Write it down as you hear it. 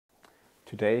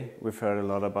Today, we've heard a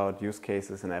lot about use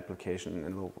cases and application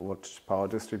in low voltage power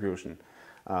distribution.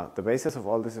 The basis of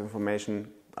all this information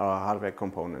are hardware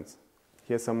components.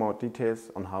 Here's some more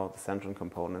details on how the SENTRON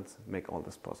components make all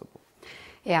this possible.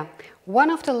 Yeah, one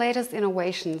of the latest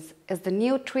innovations is the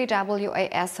new 3WA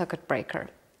air circuit breaker.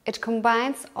 It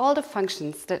combines all the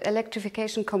functions that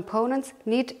electrification components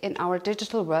need in our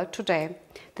digital world today.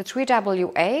 The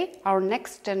 3WA, our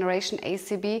next generation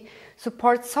ACB,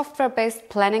 supports software-based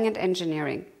planning and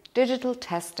engineering, digital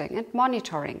testing and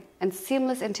monitoring, and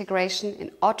seamless integration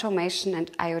in automation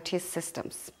and IoT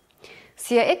systems.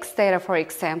 CRX data, for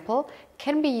example,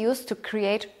 can be used to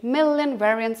create million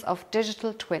variants of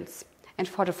digital twins. And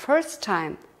for the first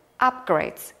time,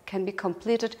 upgrades can be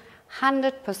completed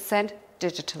 100%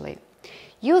 digitally.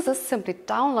 Users simply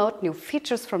download new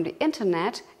features from the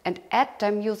internet and add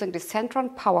them using the SENTRON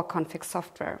Power Config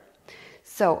software.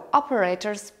 So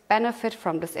operators benefit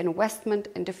from this investment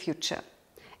in the future.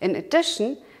 In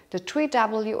addition, the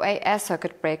 3WA air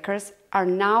circuit breakers are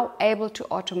now able to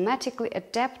automatically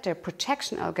adapt their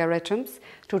protection algorithms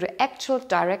to the actual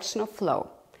direction of flow.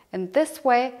 In this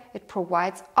way, it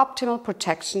provides optimal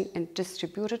protection in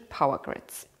distributed power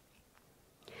grids.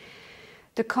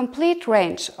 The complete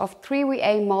range of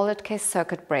 3WA molded case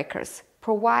circuit breakers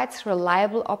provides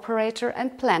reliable operator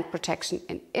and plant protection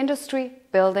in industry,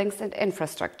 buildings and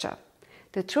infrastructure.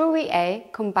 The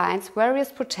 3WA combines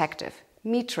various protective,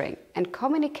 metering and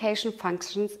communication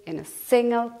functions in a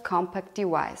single compact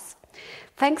device.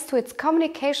 Thanks to its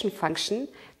communication function,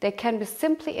 they can be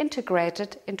simply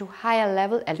integrated into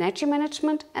higher-level energy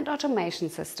management and automation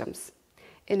systems.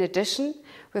 In addition,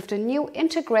 with the new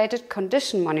integrated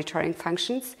condition monitoring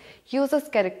functions, users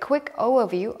get a quick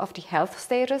overview of the health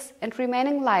status and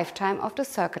remaining lifetime of the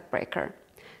circuit breaker.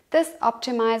 This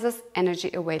optimizes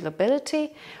energy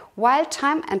availability, while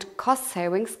time and cost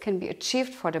savings can be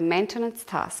achieved for the maintenance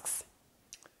tasks.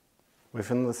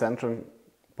 Within the SENTRON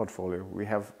portfolio, we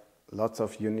have lots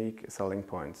of unique selling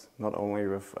points, not only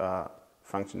with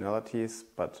functionalities,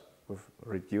 but with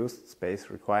reduced space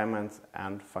requirements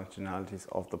and functionalities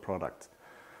of the product.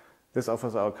 This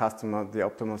offers our customer the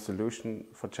optimal solution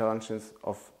for challenges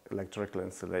of electrical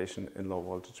installation in low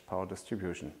voltage power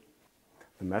distribution.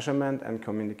 The measurement and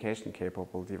communication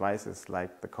capable devices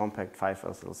like the compact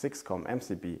 5SL6COM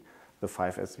MCB, the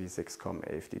 5SV6COM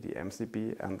AFDD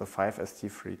MCB and the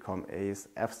 5ST3COM ACE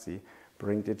FC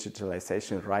bring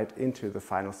digitalization right into the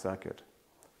final circuit.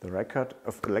 The record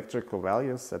of electrical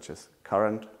values such as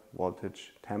current,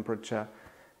 voltage, temperature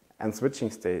and switching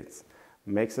states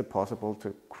makes it possible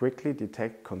to quickly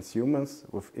detect consumers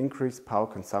with increased power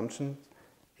consumption,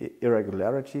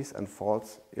 irregularities and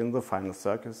faults in the final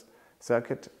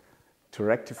circuit to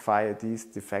rectify these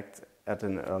defects at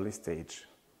an early stage.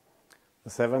 The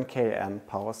 7KN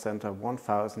Power Center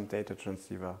 1000 data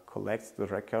transceiver collects the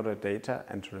recorded data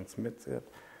and transmits it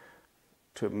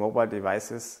to mobile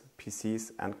devices,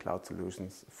 PCs and cloud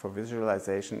solutions for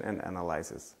visualization and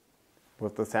analysis.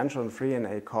 With the SENTRON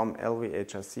 3NA-COM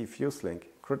LVHRC fuse link,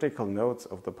 critical nodes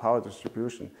of the power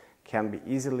distribution can be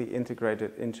easily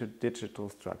integrated into digital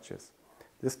structures.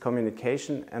 This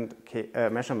communication and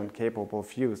measurement capable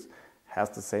fuse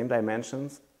has the same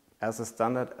dimensions as a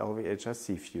standard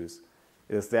LVHRC fuse.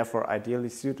 It is therefore ideally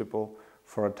suitable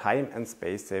for a time and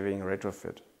space saving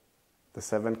retrofit. The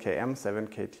 7KM,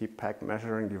 7KT pack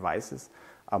measuring devices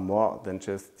are more than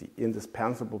just the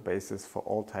indispensable basis for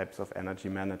all types of energy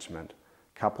management.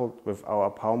 Coupled with our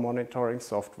power monitoring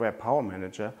software Power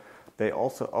Manager, they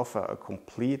also offer a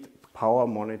complete power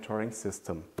monitoring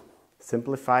system,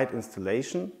 simplified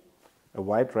installation, a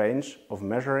wide range of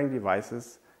measuring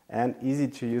devices and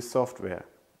easy-to-use software.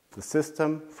 The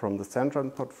system from the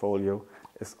SENTRON portfolio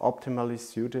is optimally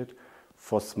suited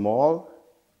for small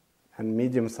and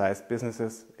medium-sized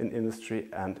businesses in industry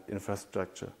and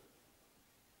infrastructure.